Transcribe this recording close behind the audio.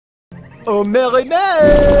Oh, merry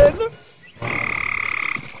man!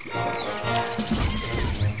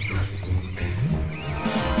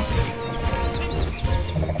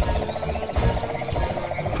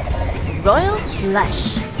 Royal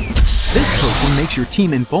Flush. This potion makes your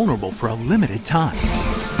team invulnerable for a limited time.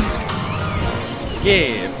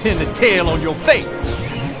 Yeah, pin the tail on your face.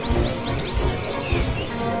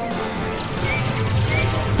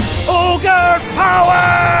 Ogre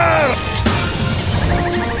power!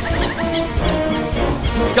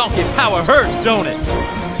 Donkey power hurts, don't it?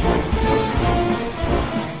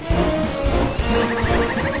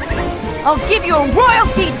 I'll give you a royal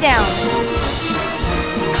beatdown.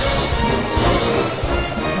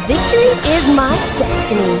 Victory is my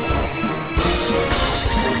destiny.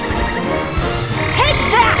 Take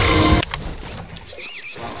that!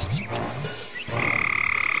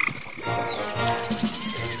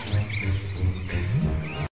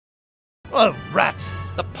 Oh, rats!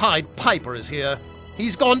 The Pied Piper is here.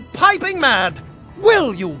 He's gone piping mad!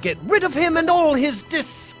 Will you get rid of him and all his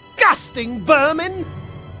disgusting vermin?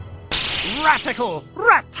 Ratical!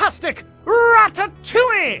 Ratastic!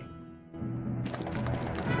 Ratatouille!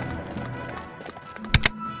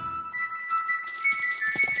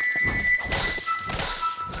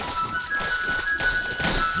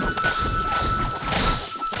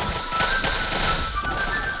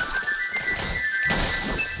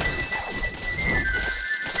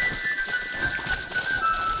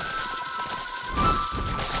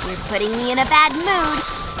 You're putting me in a bad mood.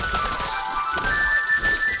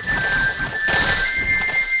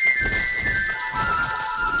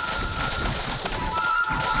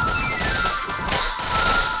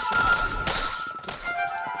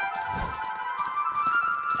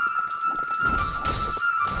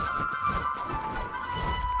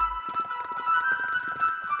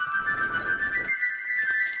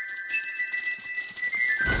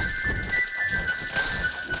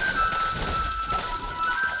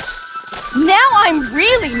 Now I'm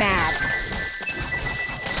really mad.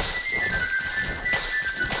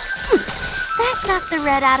 That knocked the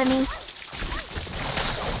red out of me.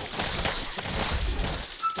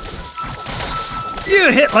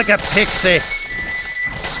 You hit like a pixie!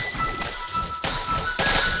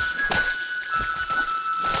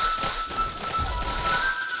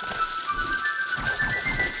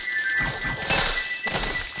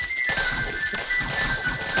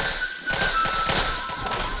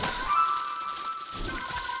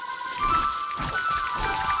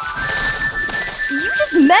 You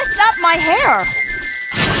just messed up my hair.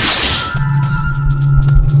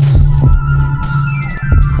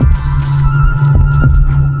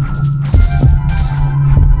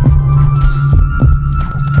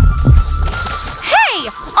 Hey,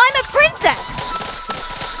 I'm a princess.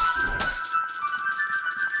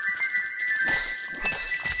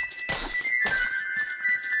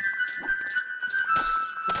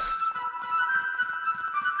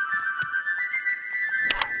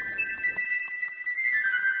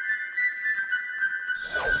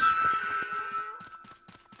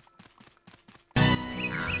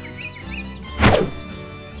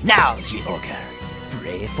 Now, ye ogre,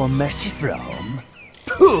 pray for mercy from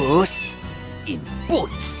Puss in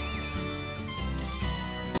Boots.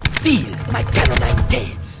 Feel my canonine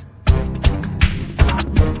tails.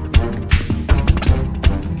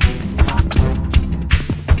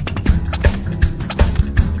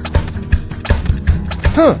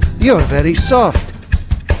 Huh, you're very soft.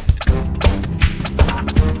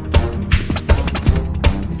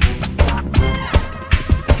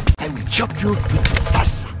 I will chop you into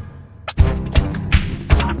salsa.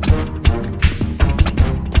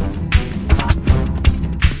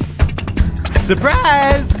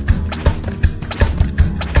 Surprise!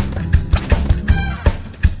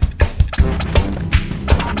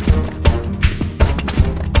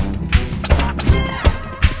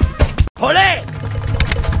 Olé!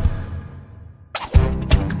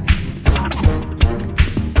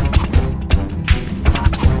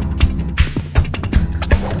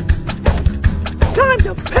 Time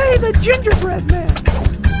to pay the gingerbread man!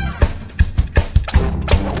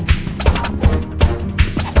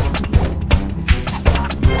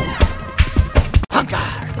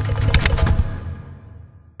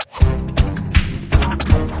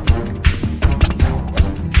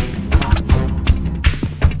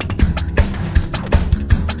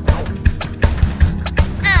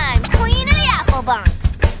 I'm queen of the apple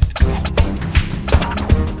bunks.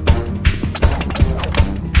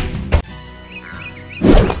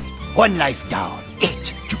 One life down,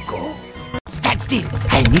 8 to go. Stand still,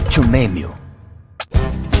 I need to maim you.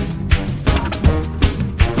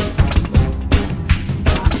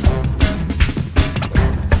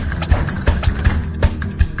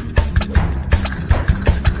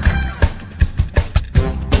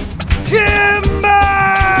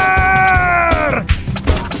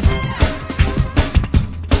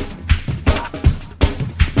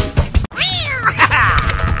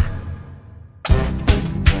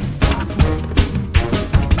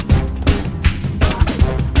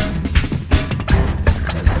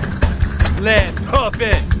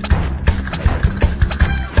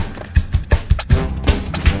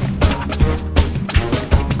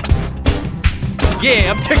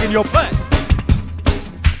 Yeah, I'm kicking your butt.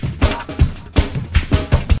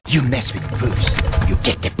 You mess with Puss, you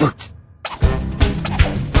get the boot.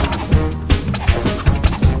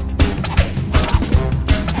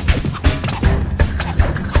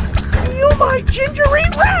 You my gingery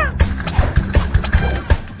rat!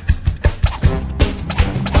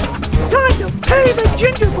 Time to pay the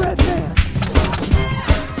gingerbread man!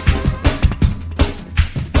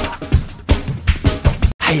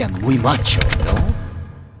 I am muy macho, no?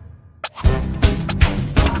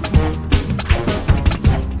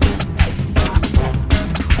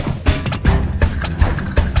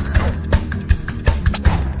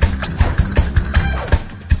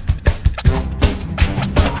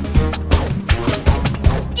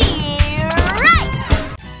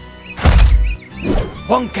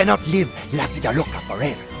 One cannot live la vida loca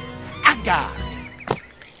forever. En garde!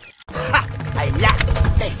 Ha! I laugh in the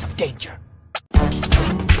face of danger.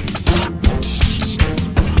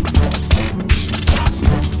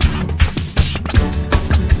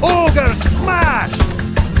 Ogre smash!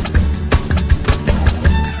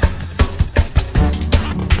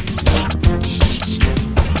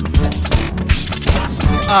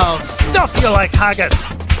 I'll stuff you like haggis!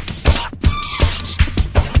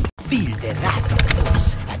 Feel the wrath of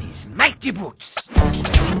Puss and his mighty boots.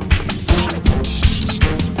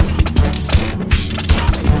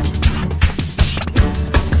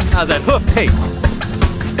 How's that hoof tape?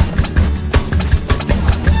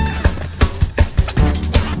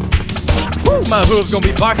 Woo, my hoof's gonna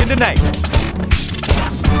be barking tonight.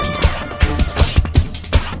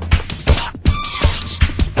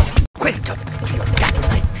 Welcome to your gato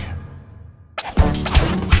nightmare.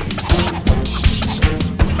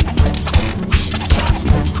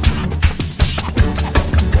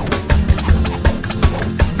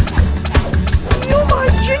 You my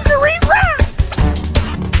gingery rat!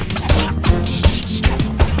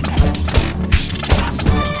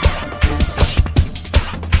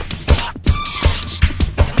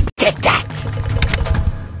 Take that!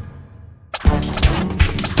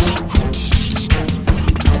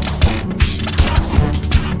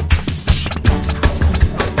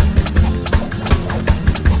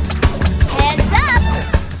 Heads up!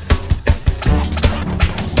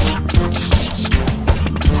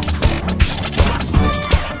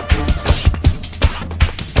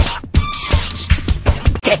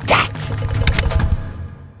 Take that!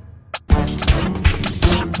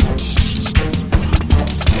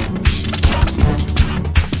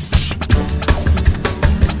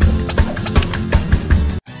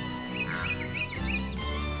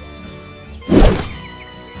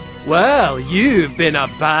 Well, you've been a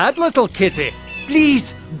bad little kitty.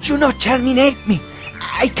 Please, do not terminate me.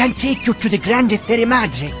 I can take you to the Grande Fairy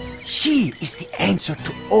Madre. She is the answer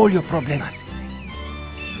to all your problemas.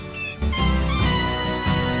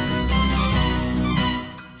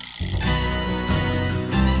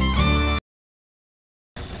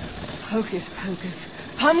 Hocus pocus,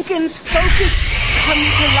 pumpkins focus, come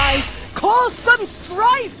to life, cause some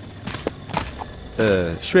strife!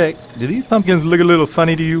 Shrek, do these pumpkins look a little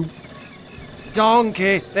funny to you?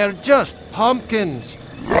 Donkey, they're just pumpkins.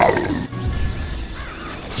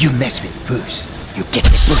 You mess with Puss, you get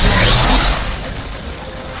the boot.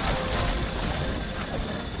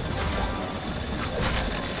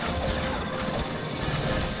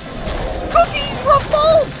 Cookies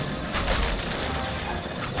revolt!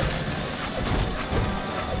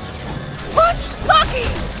 Punch Sucky!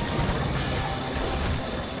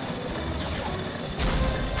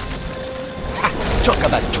 Talk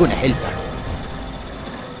about tuna helper.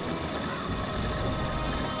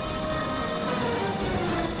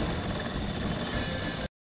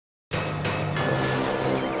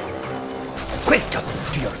 Welcome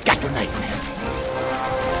to your gato nightmare.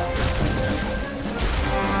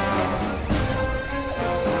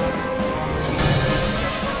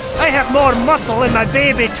 I have more muscle in my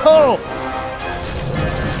baby toe.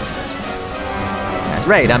 That's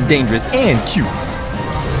right, I'm dangerous and cute.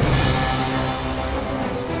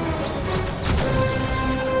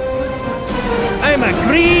 I'm a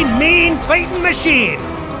green, mean fighting machine.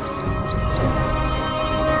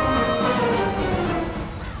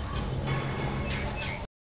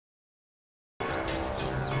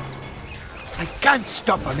 I can't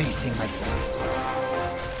stop amazing myself.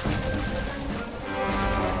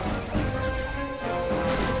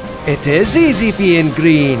 It is easy being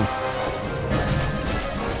green.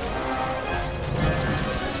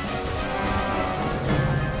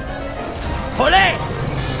 Olé!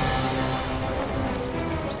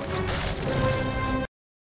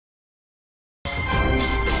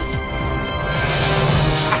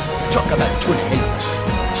 Talk about tuna helper.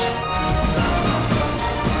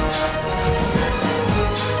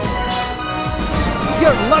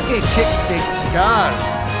 Hey, chicks dig scars.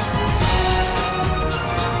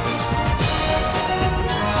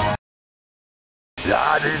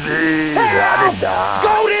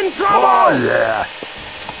 Goat in trouble! Oh, yeah.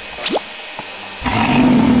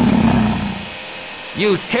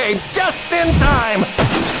 You came just in time!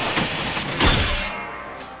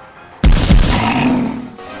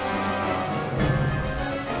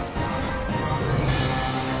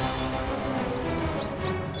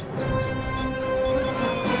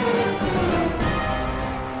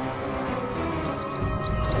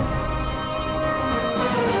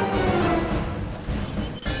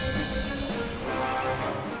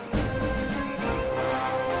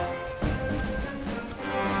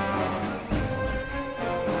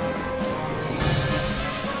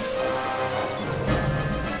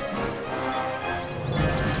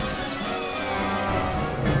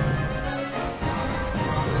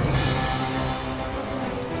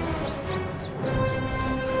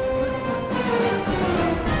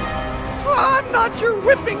 I'm not your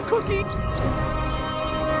whipping cookie.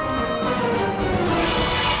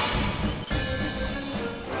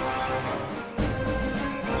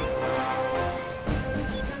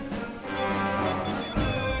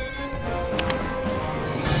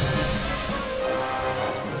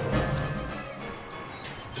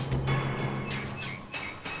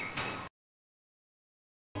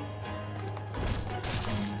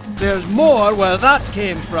 There's more where that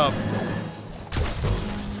came from.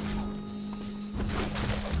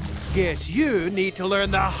 Guess you need to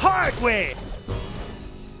learn the hard way.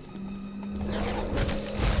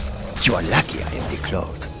 You're lucky I am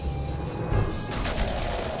declawed.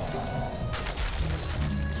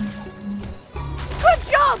 Good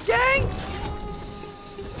job, gang!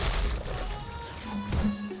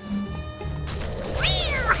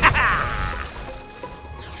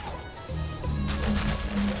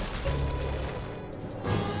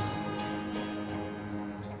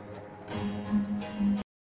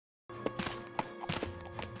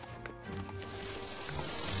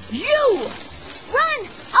 You! Run!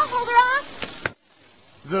 I'll hold her off.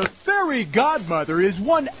 The fairy godmother is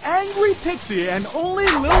one angry pixie, and only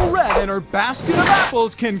Little Red and her basket of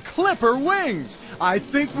apples can clip her wings. I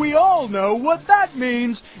think we all know what that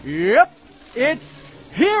means. Yep,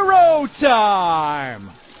 it's hero time!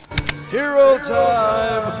 Hero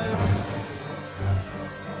time!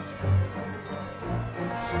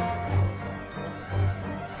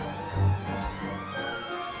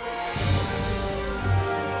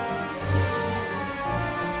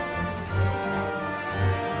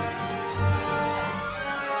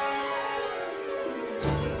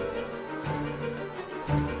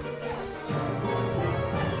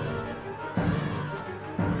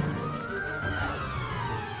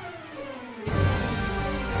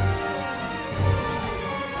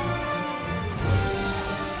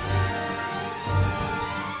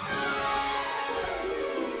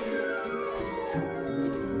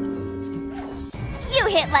 You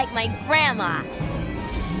hit like my grandma.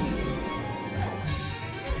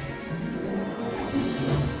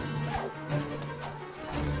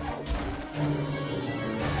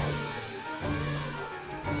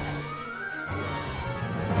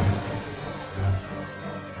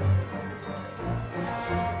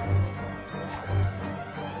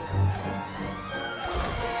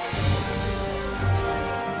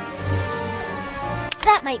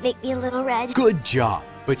 That might make me a little red. Good job.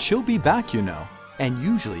 But she'll be back, you know. And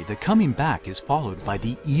usually the coming back is followed by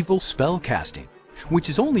the evil spell casting, which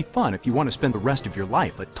is only fun if you want to spend the rest of your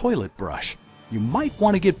life a toilet brush. You might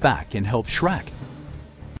want to get back and help Shrek.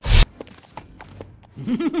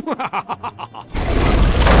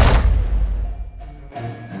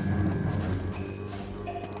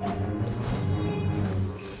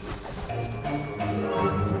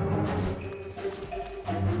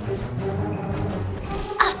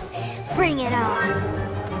 Bring it on.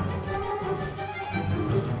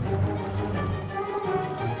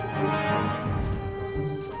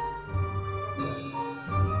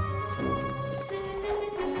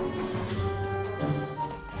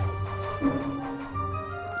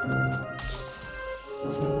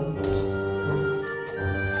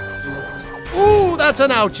 Ooh, that's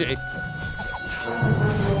an ouchie.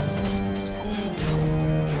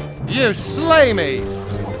 You slay me.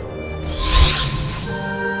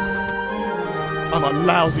 I'm a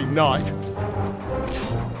lousy knight.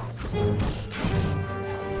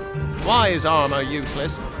 Why is armor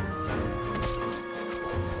useless?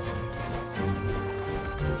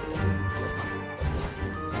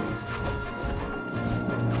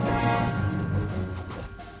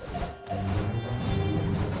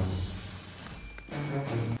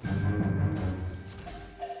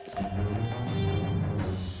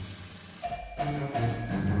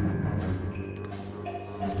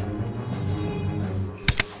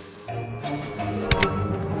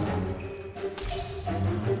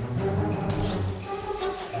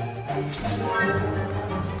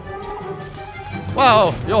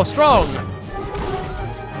 Wow, you're strong.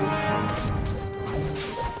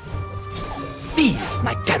 Feel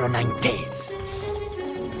my caroline tails.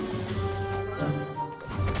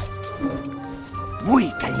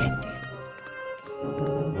 Muy caliente.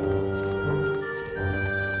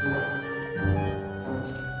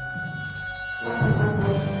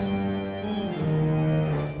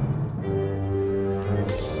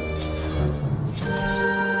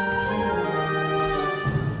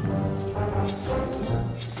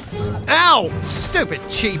 Ow! Stupid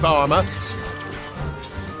cheap armor.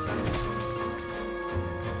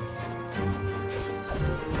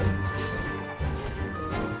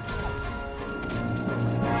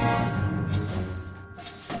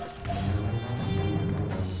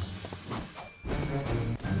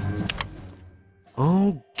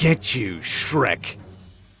 I'll get you, Shrek.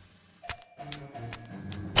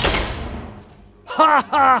 Ha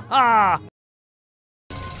ha ha!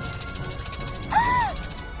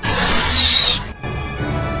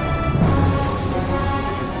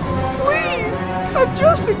 I'm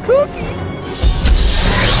just a cookie.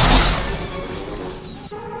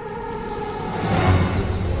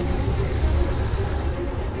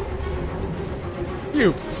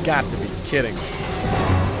 You've got to be kidding.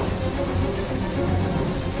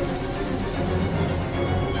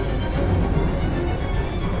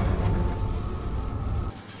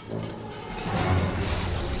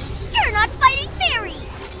 You're not fighting fairy!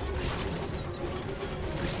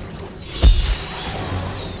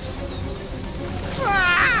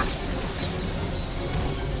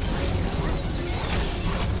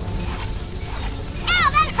 Ow,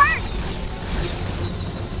 that hurt!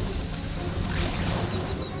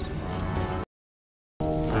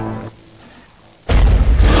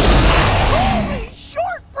 Holy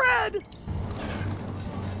shortbread!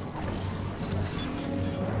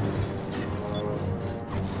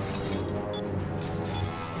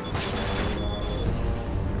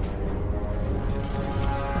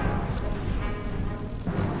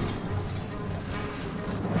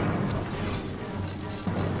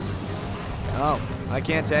 Oh, I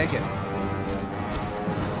can't take it.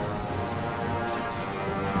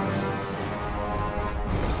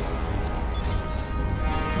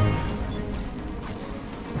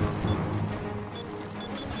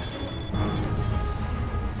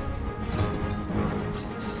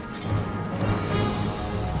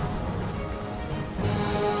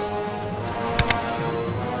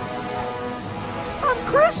 I'm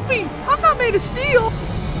crispy! I'm not made of steel!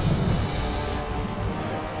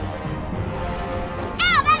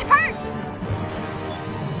 Ow, that hurt!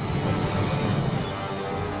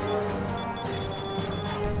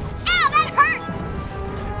 Ow, that hurt!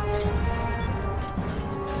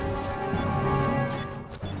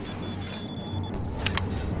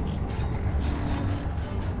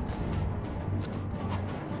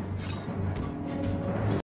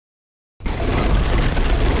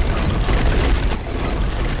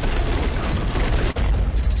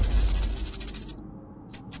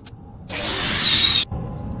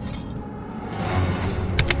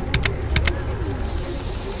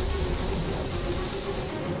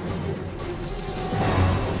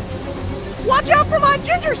 Watch out for my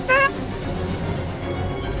ginger snap!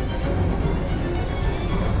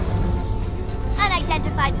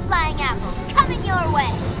 Unidentified flying apple coming your way.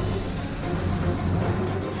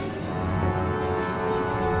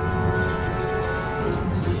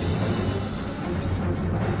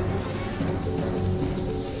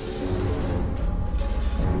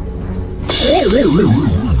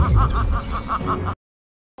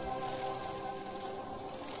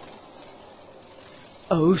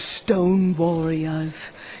 O stone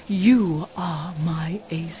warriors, you are my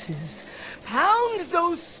aces. Pound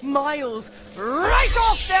those smiles right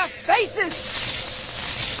off their faces!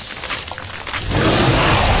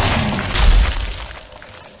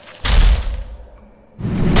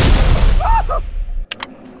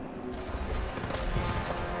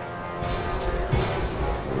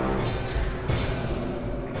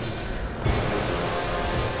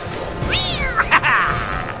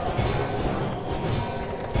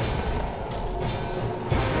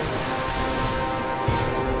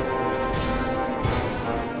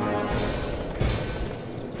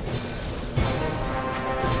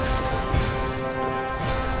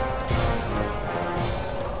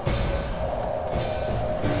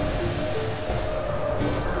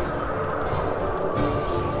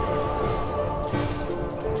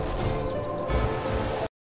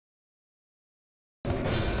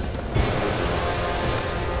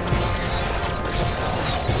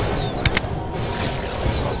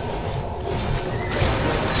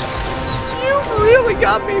 You really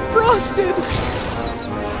got me frosted!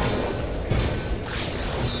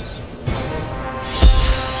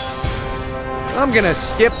 I'm gonna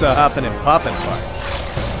skip the huffing and puffing part.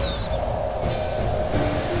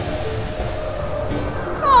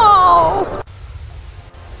 Oh!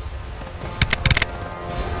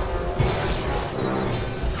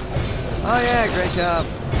 Oh yeah, great job.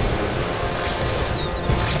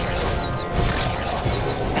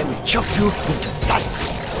 I will chop you into salsa.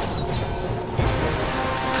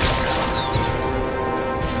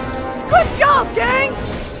 Good job, gang!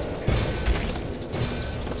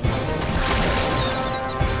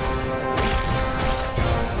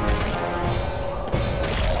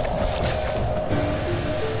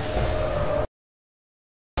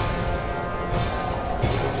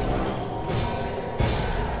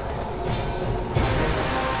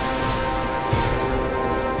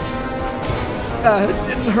 It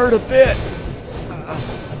didn't hurt a bit.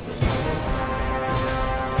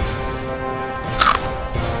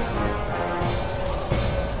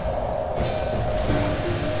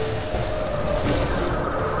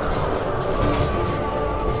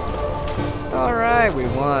 All right, we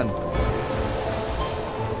won.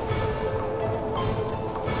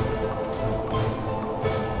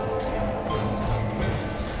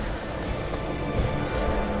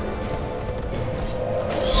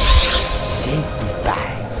 Say goodbye.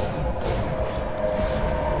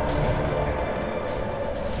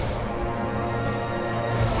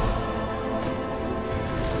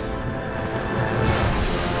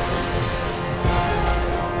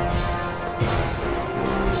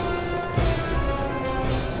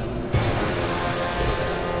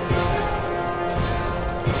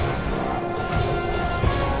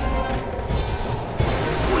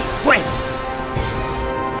 Muy bueno.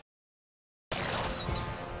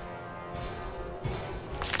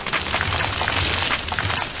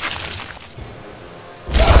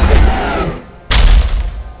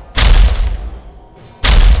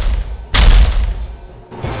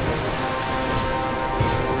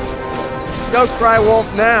 Go cry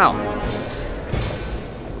wolf now.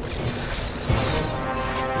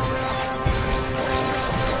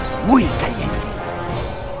 Muy caliente.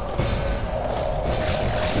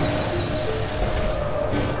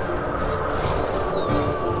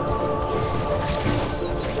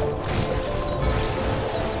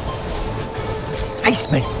 I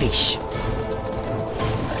smell fish.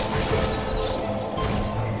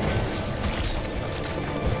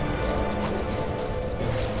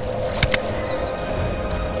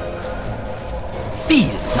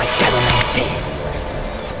 Feel my caramel tails.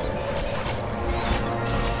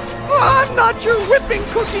 I'm not your whipping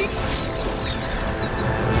cookie!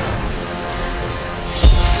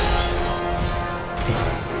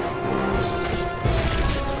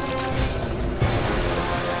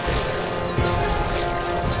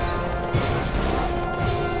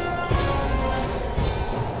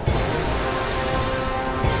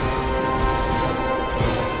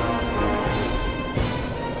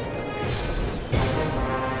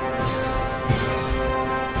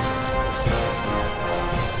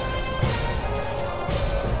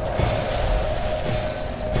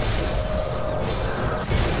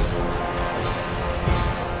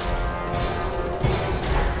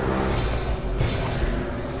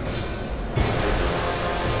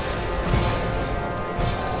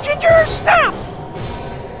 Ginger snap!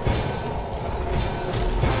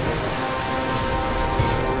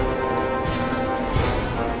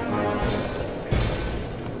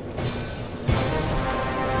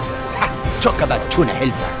 Ha! Talk about tuna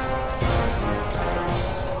helper.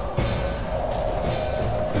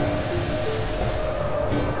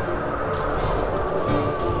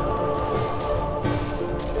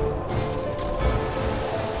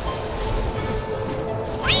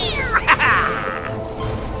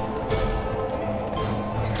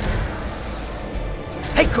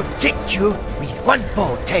 I could take you with one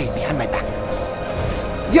bow tied behind my back.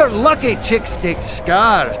 You're lucky chicks take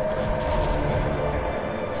scars.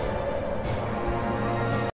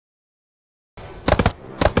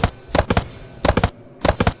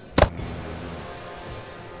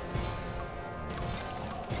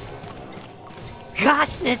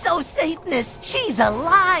 Goshness, oh Satanus, she's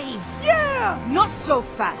alive! Yeah! Not so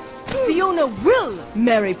fast. Fiona will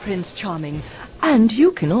marry Prince Charming, and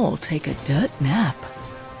you can all take a dirt nap.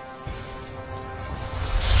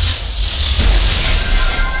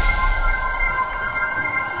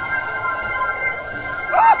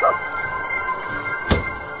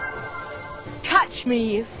 Catch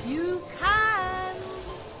me if you can.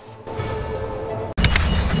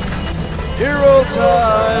 Hero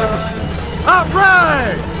time! All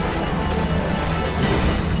right!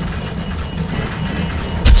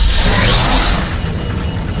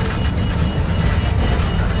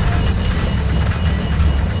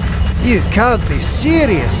 You can't be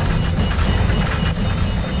serious.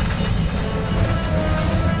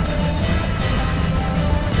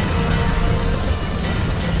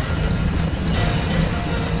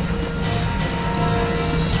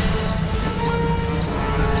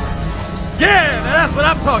 Yeah, now that's what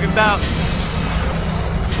I'm talking about.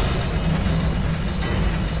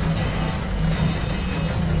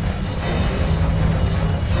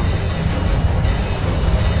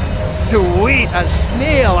 Sweet as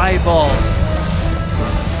snail eyeballs.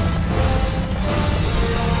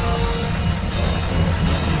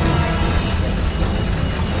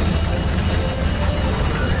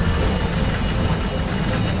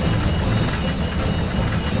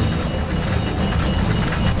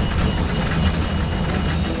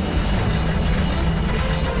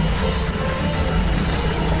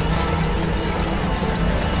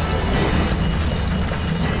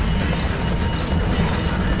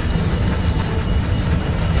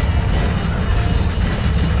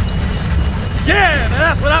 Yeah, now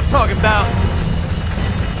that's what I'm talking about.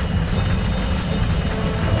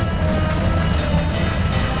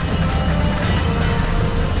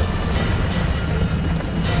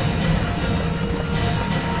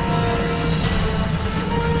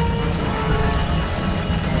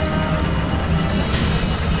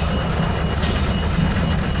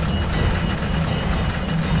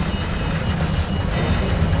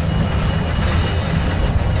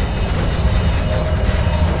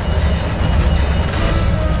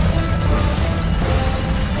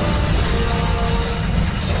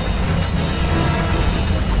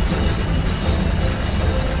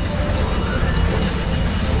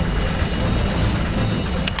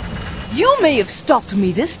 You may have stopped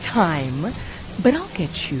me this time, but I'll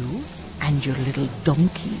get you and your little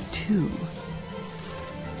donkey too.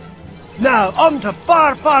 Now on to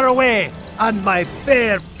far, far away, and my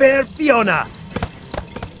fair, fair Fiona.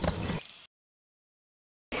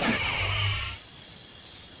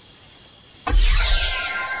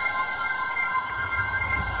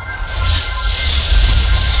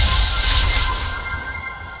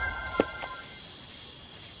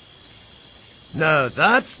 Now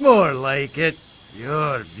that's more like it.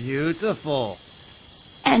 You're beautiful.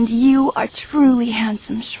 And you are truly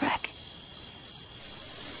handsome, Shrek.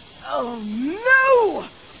 Oh no!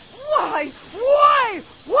 Why? Why?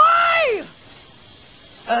 Why?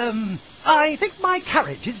 I think my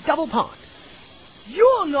carriage is double parked.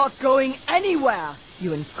 You're not going anywhere,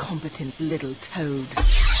 you incompetent little toad.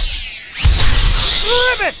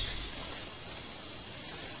 Ribbit!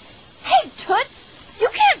 Hey, Toots! You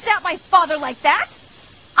can't zap my father like that!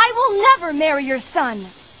 I will never marry your son!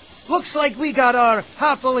 Looks like we got our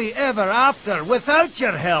happily ever after without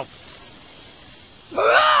your help.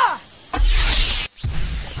 Ah!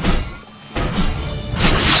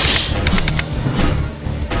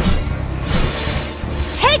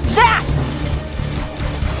 Take that!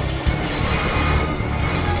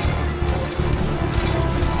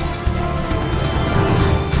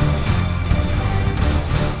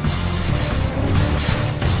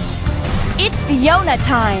 It's Fiona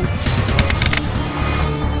time!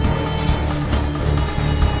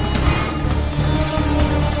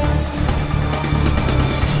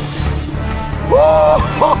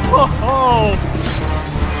 Oh!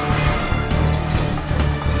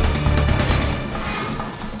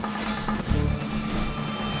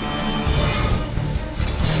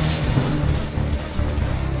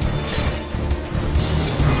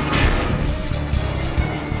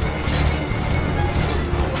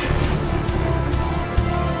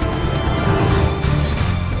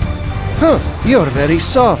 Huh, you're very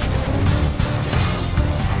soft.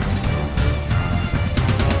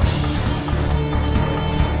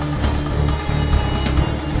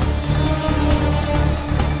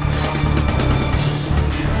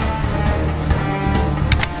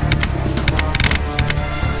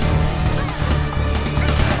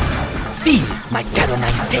 Feel my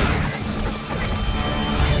Caroline tails.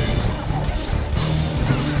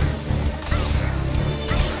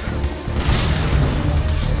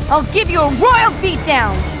 I'll give you a royal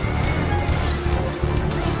beatdown!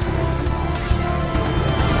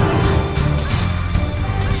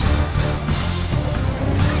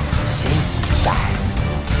 Say goodbye.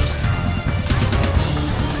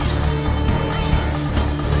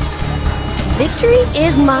 Victory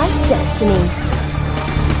is my destiny.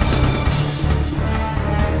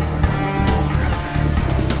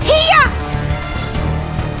 Hiya!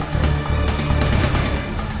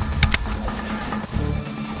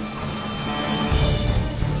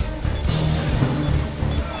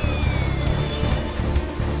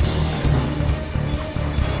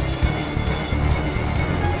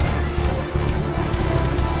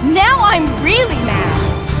 Now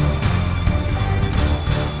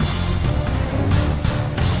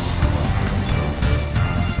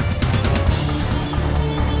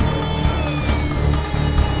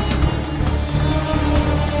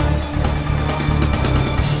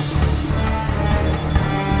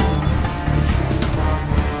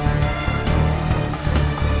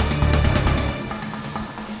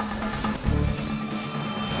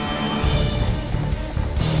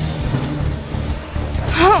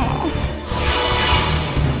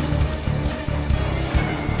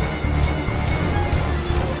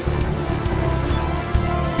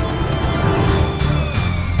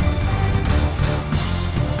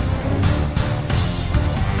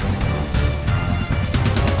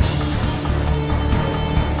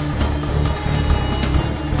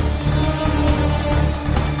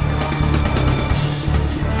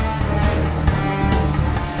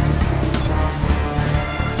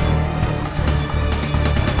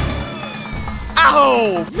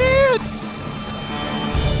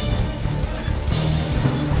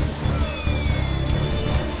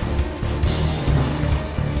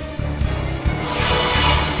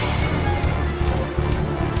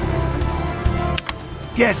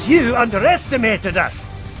Guess you underestimated us.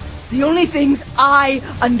 The only things I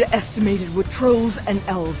underestimated were trolls and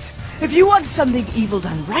elves. If you want something evil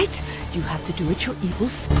done right, you have to do it your evil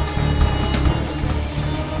self.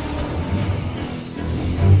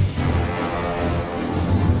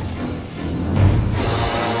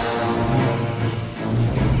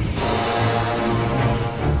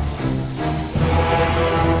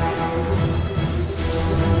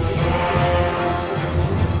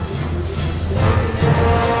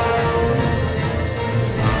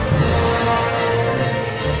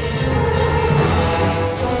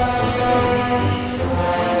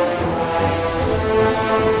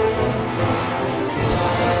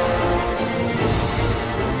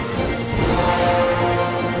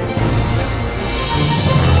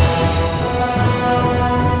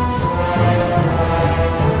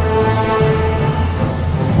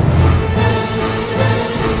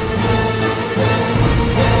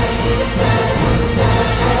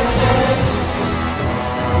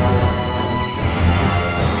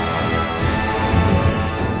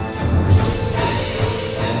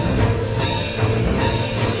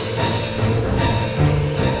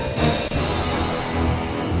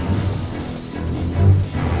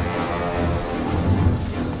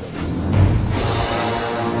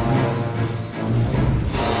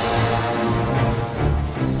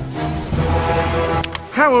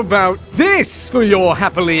 How about this for your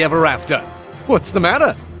happily ever after? What's the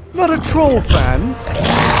matter? Not a troll fan?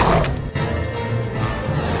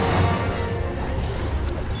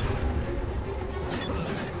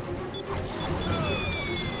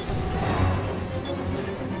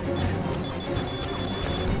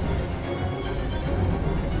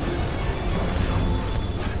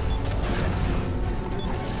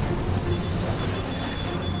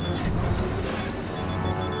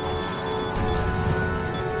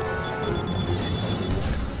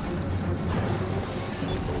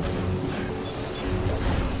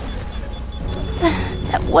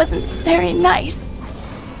 That wasn't very nice.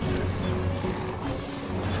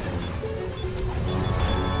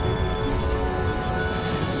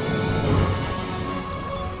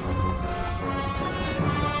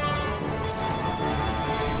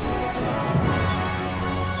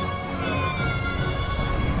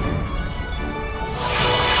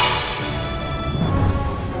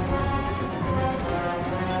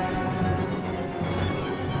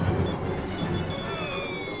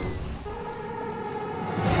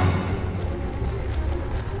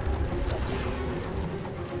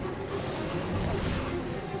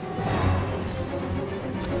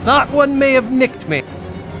 That one may have nicked me.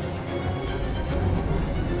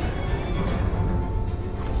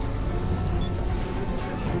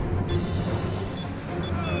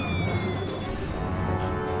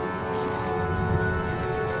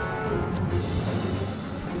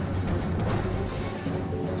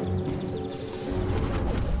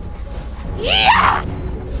 Yeah!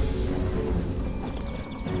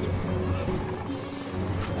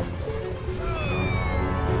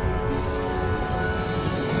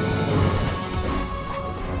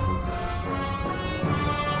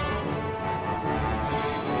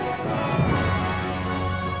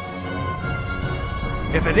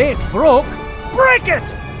 If it ain't broke, break it!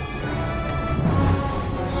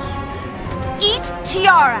 Eat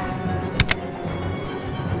tiara.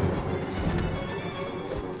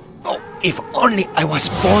 Oh, if only I was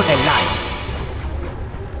born alive.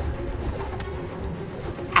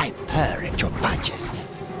 I purr at your punches.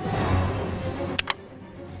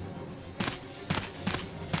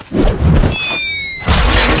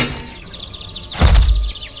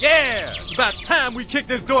 Yeah! It's about time we kick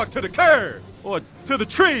this dork to the curb! Or to the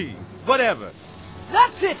tree! Whatever.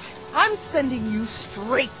 That's it! I'm sending you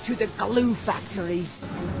straight to the glue factory.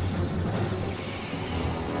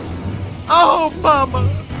 Oh, Mama!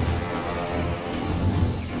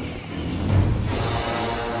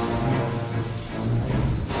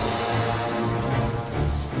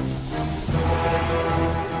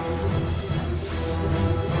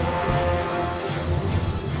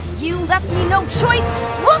 You left me no choice.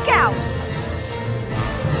 Look out!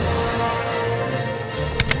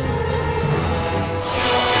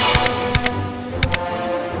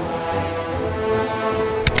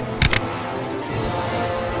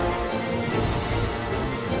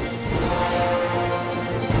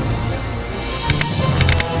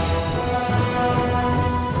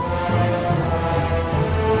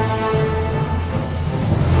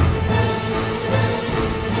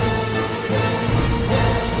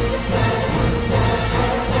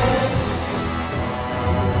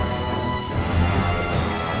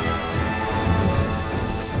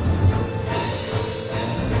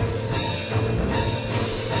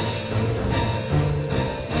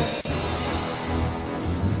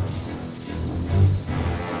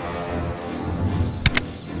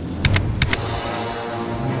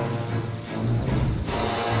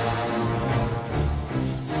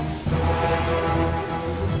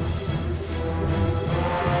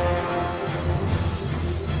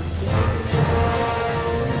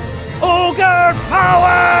 More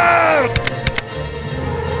power!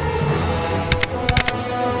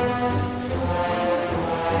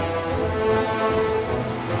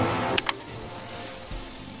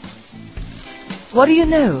 What do you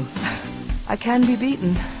know? I can be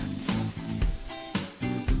beaten.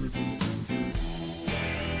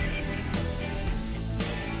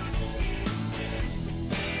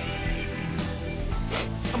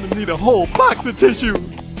 I'm gonna need a whole box of tissues.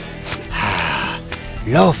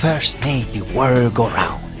 Loafers made the world go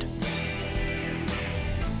round.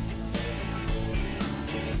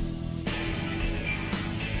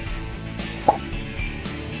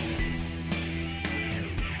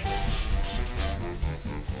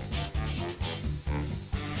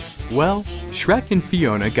 Well, Shrek and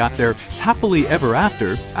Fiona got their happily ever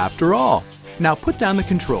after all. Now put down the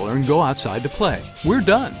controller and go outside to play. We're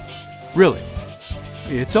done. Really.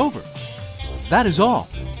 It's over. That is all,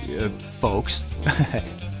 folks.